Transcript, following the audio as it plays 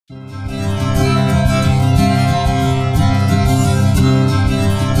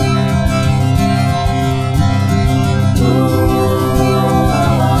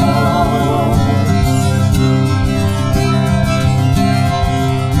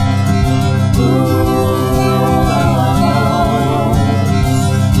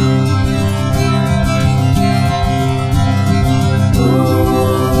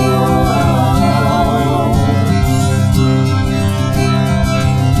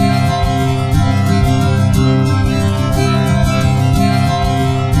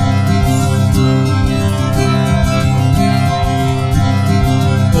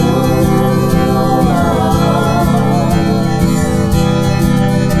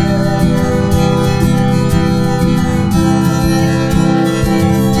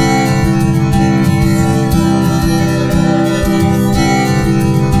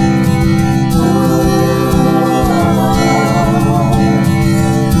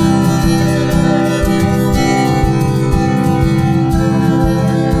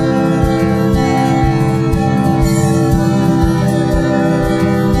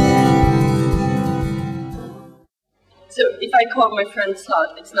love my friend's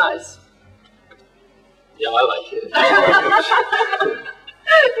hut. It's nice. Yeah, I like it.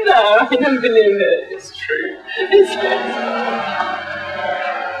 No, I don't believe it. It's true. It's true.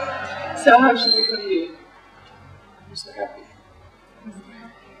 So how should we call you? Mr. Happy.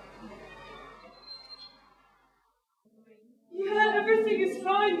 Yeah, everything is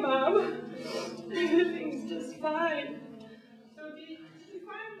fine, Mom. Everything's just fine. So did you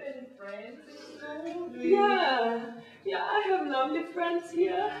find any friends at school? Yeah. Yeah, I have lovely friends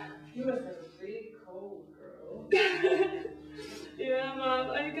here. You must have a pretty cold girl. Yeah, Mom.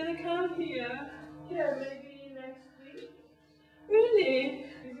 Are you gonna come here? Yeah, maybe next week. Really?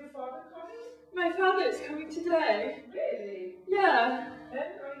 Is your father coming? My father is coming today. Really? Yeah. And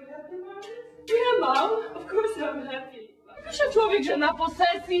are you happy about it? Yeah, Mom. Of course I'm happy. Pisze człowiek, że na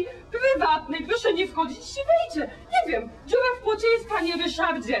posesji prywatnej proszę nie wchodzić, jeśli wejdzie. Nie wiem, dziura w płocie jest, panie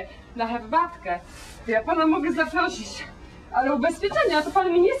Ryszardzie, na herbatkę. Ja pana mogę zaprosić, ale ubezpieczenia to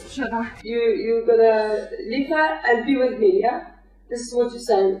pan mi nie sprzeda. You gonna leave her and be with me, yeah? This is what you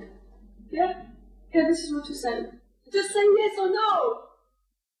saying. Yeah? Yeah, this is what you saying. Just say yes or no.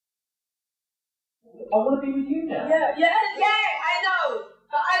 I want to be with you now. Yeah, I know,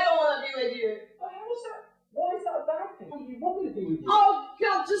 but I don't want to be with you. Why is that a bad thing? You want me to be with you? Oh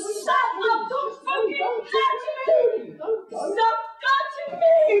God, just shut up! Don't fucking touch me! Stop touching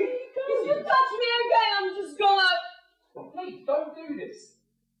me! If you touch me again, I'm just gonna... Well, please, don't do this.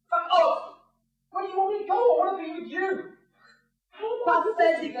 Fuck off! Where do you want me to go? I want to be with you.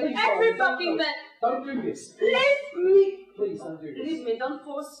 Pathetic, every fucking man! Don't do this. Leave me! Please, don't do this. Leave me, don't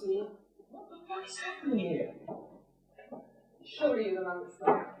force me. What the fuck is happening here? Surely you don't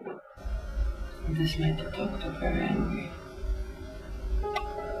understand. This made the doctor very angry.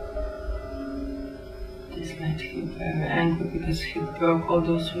 This made him very angry because he broke all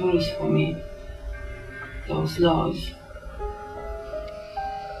those rules for me, those laws.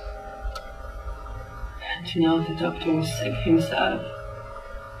 And you know, the doctor was sick himself.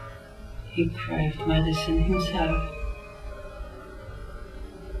 He craved medicine himself.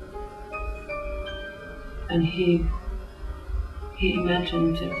 And he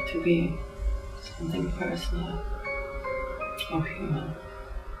imagined it to be something personal or human.